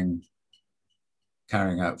 carrying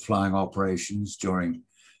out flying operations during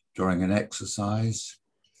an exercise,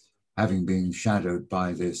 having been shadowed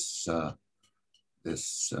by this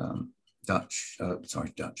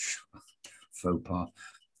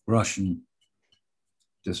Russian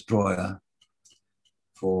destroyer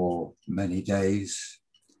for many days.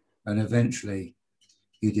 And eventually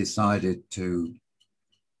he decided to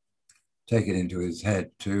take it into his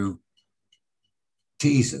head to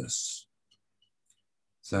tease us.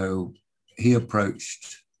 So he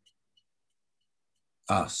approached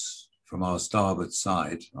us from our starboard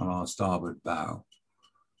side, on our starboard bow,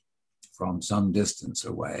 from some distance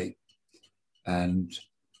away. And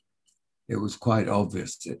it was quite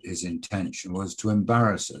obvious that his intention was to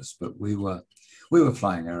embarrass us, but we were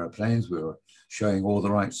flying aeroplanes. We were showing all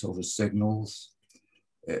the right sort of signals.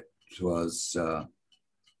 It was,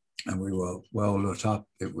 and we were well lit up.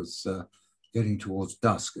 It was getting towards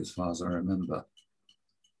dusk, as far as I remember.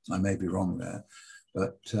 I may be wrong there,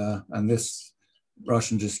 but and this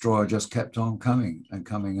Russian destroyer just kept on coming and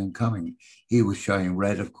coming and coming. He was showing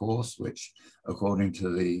red, of course, which, according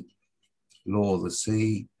to the law of the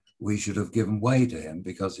sea, we should have given way to him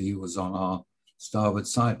because he was on our starboard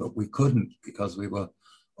side, but we couldn't because we were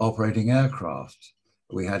operating aircraft.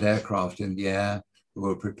 We had aircraft in the air who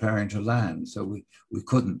were preparing to land, so we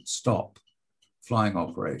couldn't stop flying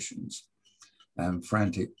operations. And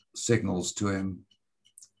frantic signals to him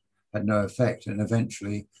had no effect, and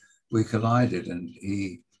eventually we collided, and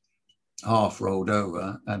he half rolled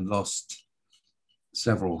over and lost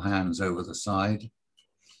several hands over the side,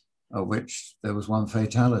 of which there was one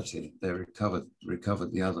fatality. They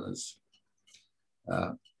recovered the others.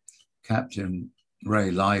 Captain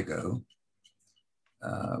Ray Ligo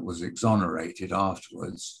was exonerated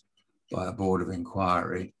afterwards by a board of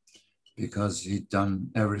inquiry because he'd done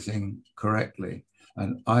everything correctly.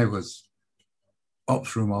 And I was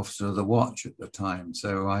ops room officer of the watch at the time,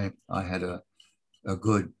 so I had a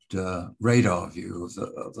good radar view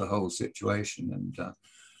of the whole situation. And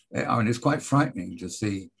I mean, it's quite frightening to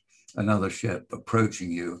see another ship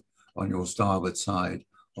approaching you on your starboard side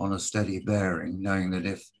on a steady bearing, knowing that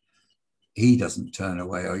if he doesn't turn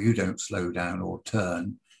away or you don't slow down or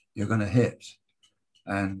turn, you're going to hit.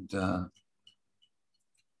 And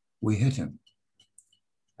we hit him.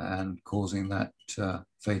 and causing that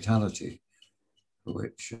fatality, for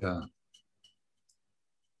which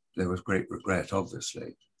there was great regret,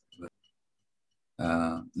 obviously.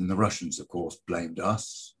 And the Russians, of course, blamed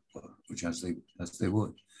us, which as they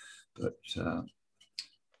would. But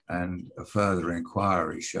and a further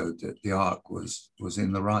inquiry showed that the Ark was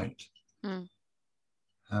in the right. Mm.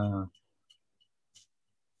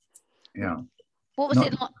 Yeah. What was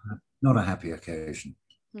it like? Not a happy occasion.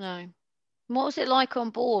 No. What was it like on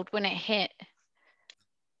board when it hit?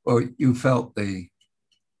 Well, you felt the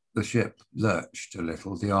ship lurched a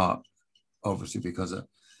little. The Ark, obviously, because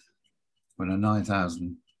when a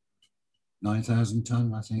 9,000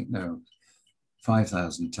 ton, I think, no,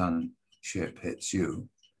 5,000 ton ship hits you,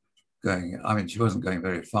 I mean, she wasn't going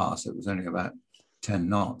very fast. It was only about 10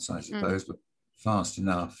 knots, I suppose, but fast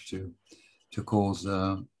enough to cause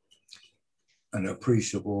an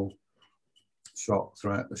appreciable shock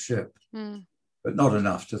throughout the ship, but not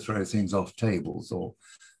enough to throw things off tables or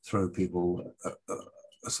throw people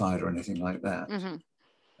aside or anything like that. Mm-hmm.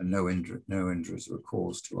 And no injuries were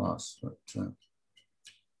caused to us. But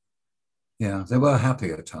yeah, there were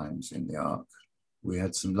happier times in the Ark. We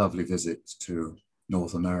had some lovely visits to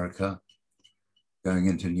North America, going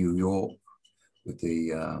into New York with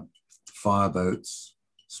the fireboats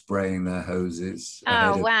spraying their hoses.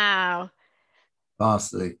 Oh, wow.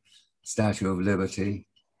 Past the Statue of Liberty,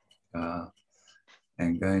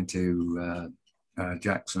 and going to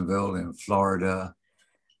Jacksonville in Florida,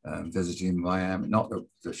 visiting Miami, not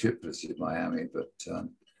the ship visited Miami, but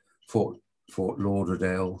Fort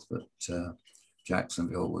Lauderdale, but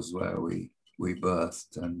Jacksonville was where we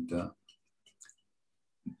berthed, and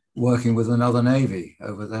working with another Navy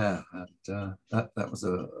over there. And that was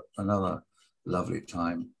another lovely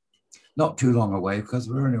time. Not too long away, because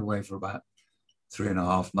we were only away for about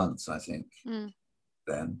 3.5 months, I think,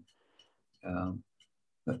 then. And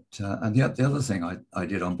yet the other thing I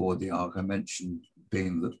did on board the Ark, I mentioned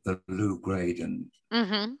being the Lou grade. And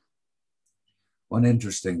one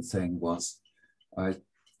interesting thing was I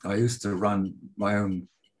used to run my own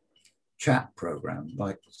chat program,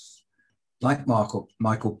 like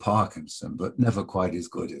Michael Parkinson, but never quite as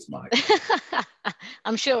good as Michael.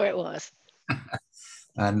 I'm sure it was.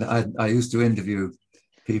 And I used to interview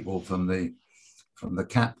people from the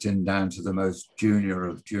captain down to the most junior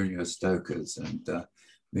of junior stokers, and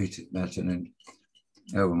met and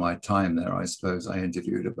over my time there, I suppose I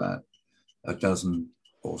interviewed about a dozen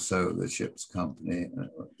or so of the ship's company.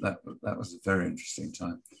 That was a very interesting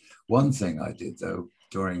time. One thing I did, though,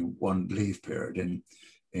 during one leave period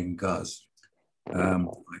in Guz, I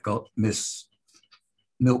got Miss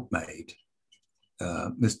Milkmaid,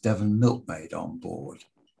 Miss Devon Milkmaid on board,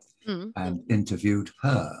 and interviewed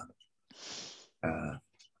her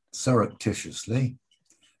surreptitiously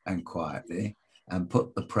and quietly, and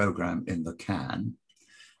put the program in the can.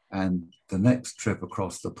 And the next trip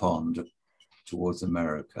across the pond towards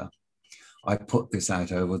America, I put this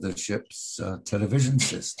out over the ship's television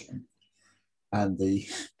system, and the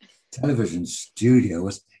television studio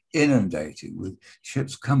was inundated with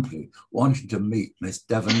ship's company wanting to meet Miss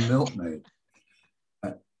Devon Milkmaid.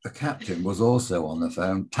 The captain was also on the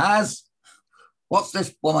phone. Taz, what's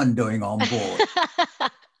this woman doing on board?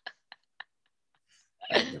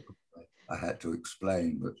 I had to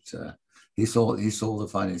explain, but he saw the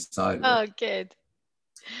funny side of it. Oh, good.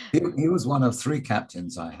 He was one of 3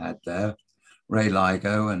 captains I had there: Ray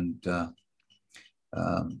Ligo and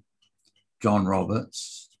John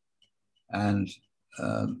Roberts and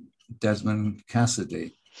Desmond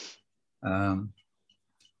Cassidy,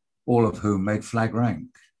 all of whom made flag rank.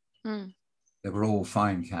 They were all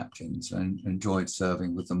fine captains, and enjoyed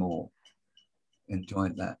serving with them all.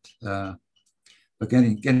 Enjoyed that. But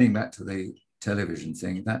getting back to the television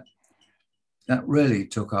thing, that really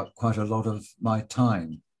took up quite a lot of my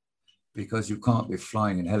time, because you can't be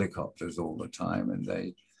flying in helicopters all the time. And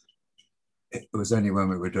it was only when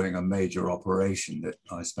we were doing a major operation that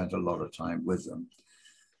I spent a lot of time with them.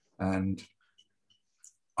 And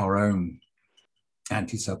our own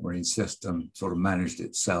anti-submarine system sort of managed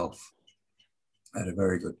itself. I had a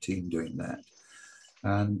very good team doing that.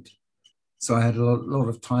 And so I had a lot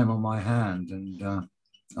of time on my hand, and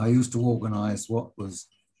I used to organize what was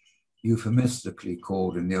euphemistically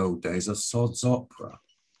called in the old days a sod's opera.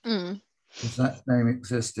 Does that name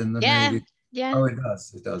exist in the Navy? Yeah. Oh, it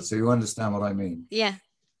does. So you understand what I mean? Yeah.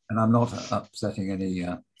 And I'm not upsetting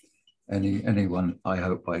anyone, I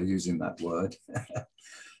hope, by using that word.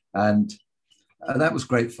 And that was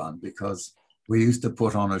great fun, because we used to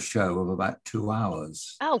put on a show of about 2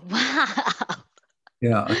 hours. Oh, wow.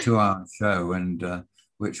 Yeah, a 2-hour show, and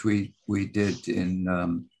which we did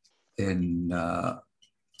in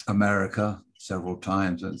America several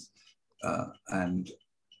times, and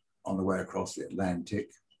on the way across the Atlantic.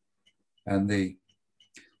 And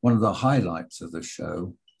one of the highlights of the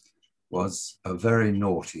show was a very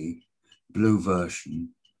naughty blue version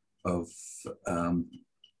of,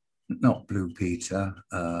 not Blue Peter,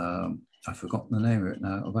 I've forgotten the name of it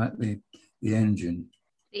now, about the engine.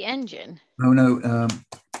 The engine? Oh no,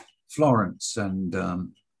 Florence and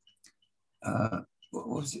what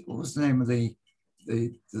was the name of the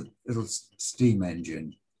little steam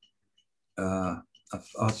engine? I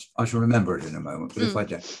shall remember it in a moment, but if I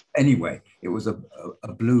don't. Anyway, it was a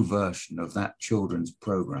blue version of that children's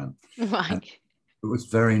program. Right. And it was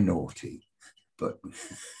very naughty, but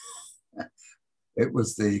it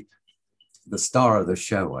was the star of the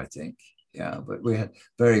show, I think. Yeah, but we had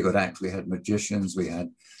very good acts. We had magicians. We had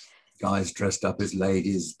guys dressed up as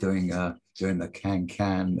ladies doing the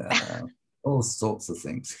can, all sorts of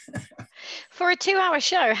things. For a 2-hour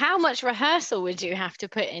show, how much rehearsal would you have to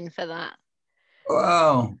put in for that?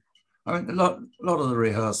 Well, I mean, a lot of the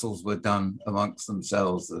rehearsals were done amongst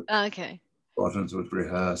themselves. The squadrons would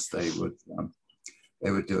rehearse. They would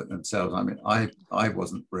do it themselves. I mean, I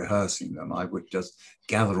wasn't rehearsing them. I would just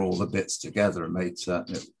gather all the bits together and make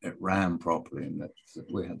certain it ran properly and that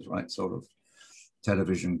we had the right sort of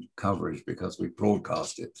television coverage, because we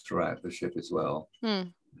broadcast it throughout the ship as well.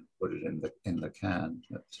 Put it in the can.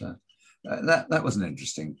 But that was an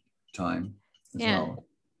interesting time as well.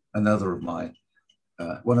 Another of my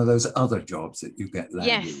one of those other jobs that you get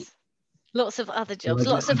landed. Yes, lots of other jobs,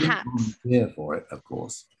 lots of hats. Volunteer for it, of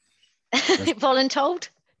course. Voluntold?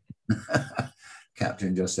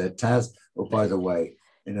 Captain just said, Taz, oh, by the way,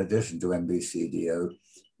 in addition to MBCDO,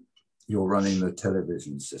 you're running the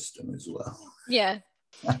television system as well. Yeah.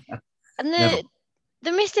 And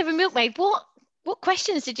the Miss Devon Milkmaid, what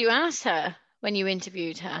questions did you ask her when you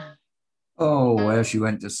interviewed her? Oh, where she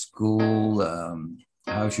went to school,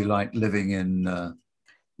 how she liked living in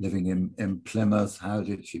Plymouth, how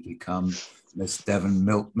did she become Miss Devon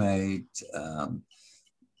Milkmaid,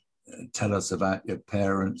 tell us about your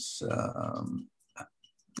parents, and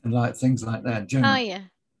like things like that. Jenna,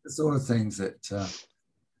 the sort of things that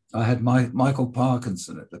I had Michael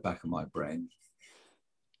Parkinson at the back of my brain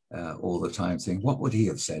all the time, saying, what would he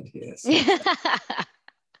have said here? So,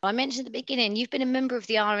 I mentioned at the beginning, you've been a member of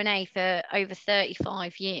the RNA for over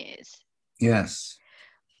 35 years. Yes.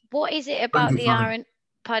 What is it about 25. The RNA?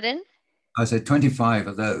 Pardon? I said 25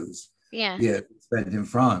 of those. Yeah. Spent in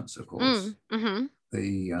France, of course.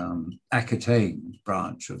 The Aquitaine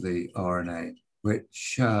Branch of the RNA,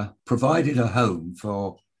 which provided a home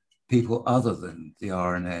for people other than the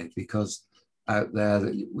RNA, because out there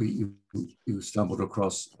that you stumbled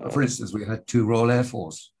across, for instance, we had 2 Royal Air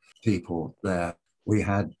Force people there. We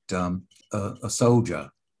had a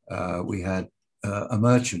soldier, we had a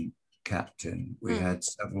merchant captain, we had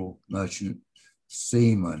several merchant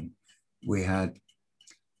seamen, we had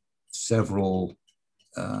several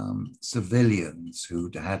civilians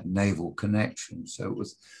who had naval connections. So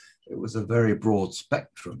it was a very broad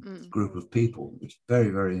spectrum group of people, which is very,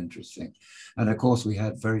 very interesting. And of course, we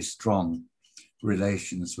had very strong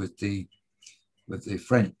relations with the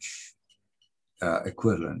French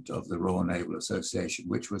equivalent of the Royal Naval Association,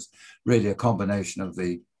 which was really a combination of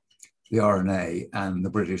the RNA and the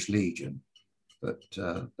British Legion. But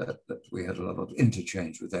that we had a lot of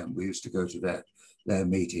interchange with them. We used to go to their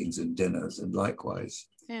meetings and dinners, and likewise,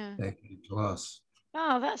 they came to us.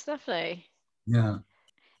 Oh, that's lovely. Yeah.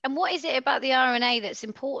 And what is it about the RNA that's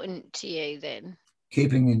important to you then?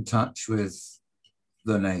 Keeping in touch with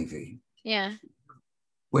the Navy. Yeah.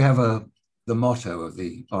 We have the motto of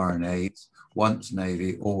the RNA, once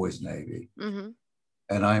Navy, always Navy. And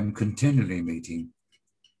I'm continually meeting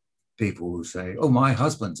people who say, oh, my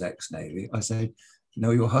husband's ex-Navy. I say,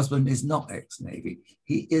 no, your husband is not ex-Navy.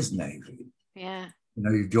 He is Navy. Yeah. You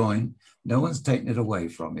know, you join, no one's taken it away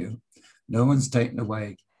from you. No one's taken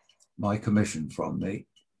away my commission from me.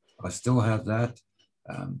 I still have that.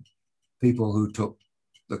 People who took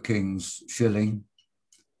the King's shilling,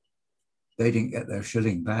 they didn't get their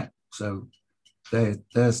shilling back. So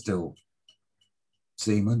they're still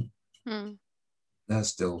seamen. They're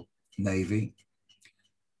still Navy.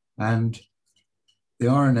 And the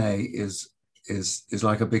RNA is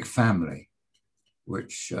like a big family,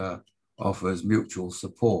 which offers mutual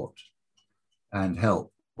support and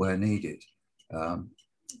help where needed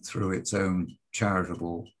through its own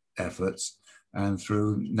charitable efforts and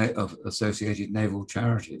through associated naval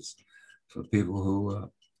charities for people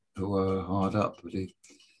who are hard up.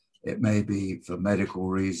 It may be for medical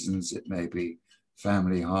reasons, it may be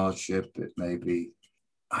family hardship, it may be,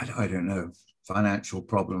 I don't know, financial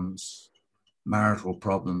problems, marital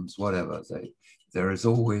problems, whatever, there is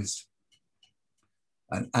always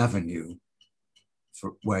an avenue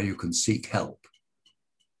for where you can seek help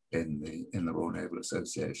in the Royal Naval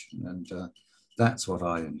Association, and that's what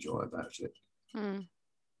I enjoy about it.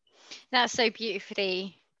 That's so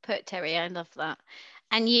beautifully put, Terry. I love that.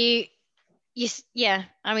 And yeah,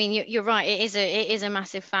 I mean, you're right. It is a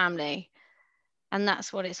massive family, and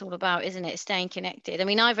that's what it's all about, isn't it? Staying connected. I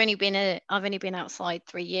mean, I've only been outside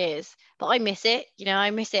 3 years, but I miss it. You know,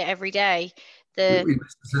 I miss it every day. We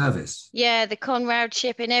miss the service. Yeah, the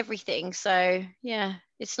comradeship and everything. So yeah,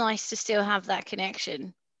 it's nice to still have that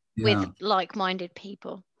connection with like-minded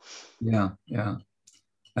people. Yeah.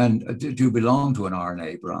 And do you belong to an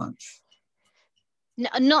RNA branch?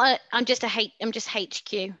 No, I'm just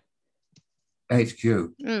HQ. HQ.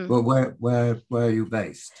 Well, where are you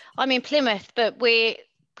based? I'm in Plymouth, but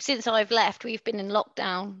since I've left, we've been in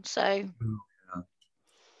lockdown. So.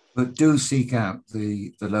 But do seek out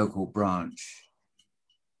the local branch,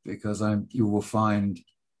 because you will find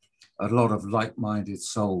a lot of like-minded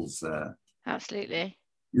souls there. Absolutely.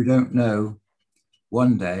 You don't know,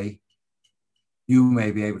 one day you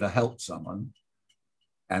may be able to help someone,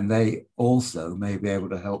 and they also may be able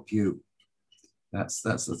to help you. That's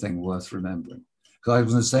the thing worth remembering. Because I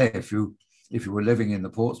was going to say, if you were living in the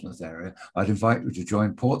Portsmouth area, I'd invite you to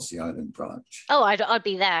join Portsea Island Branch. Oh, I'd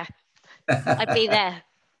be there. I'd be there.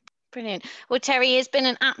 Brilliant. Well, Terry, it's been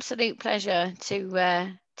an absolute pleasure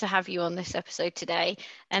to have you on this episode today,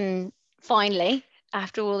 and finally,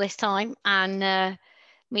 after all this time, and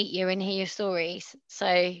meet you and hear your stories.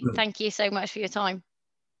 So thank you so much for your time.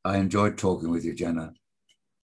 I enjoyed talking with you, Jenna.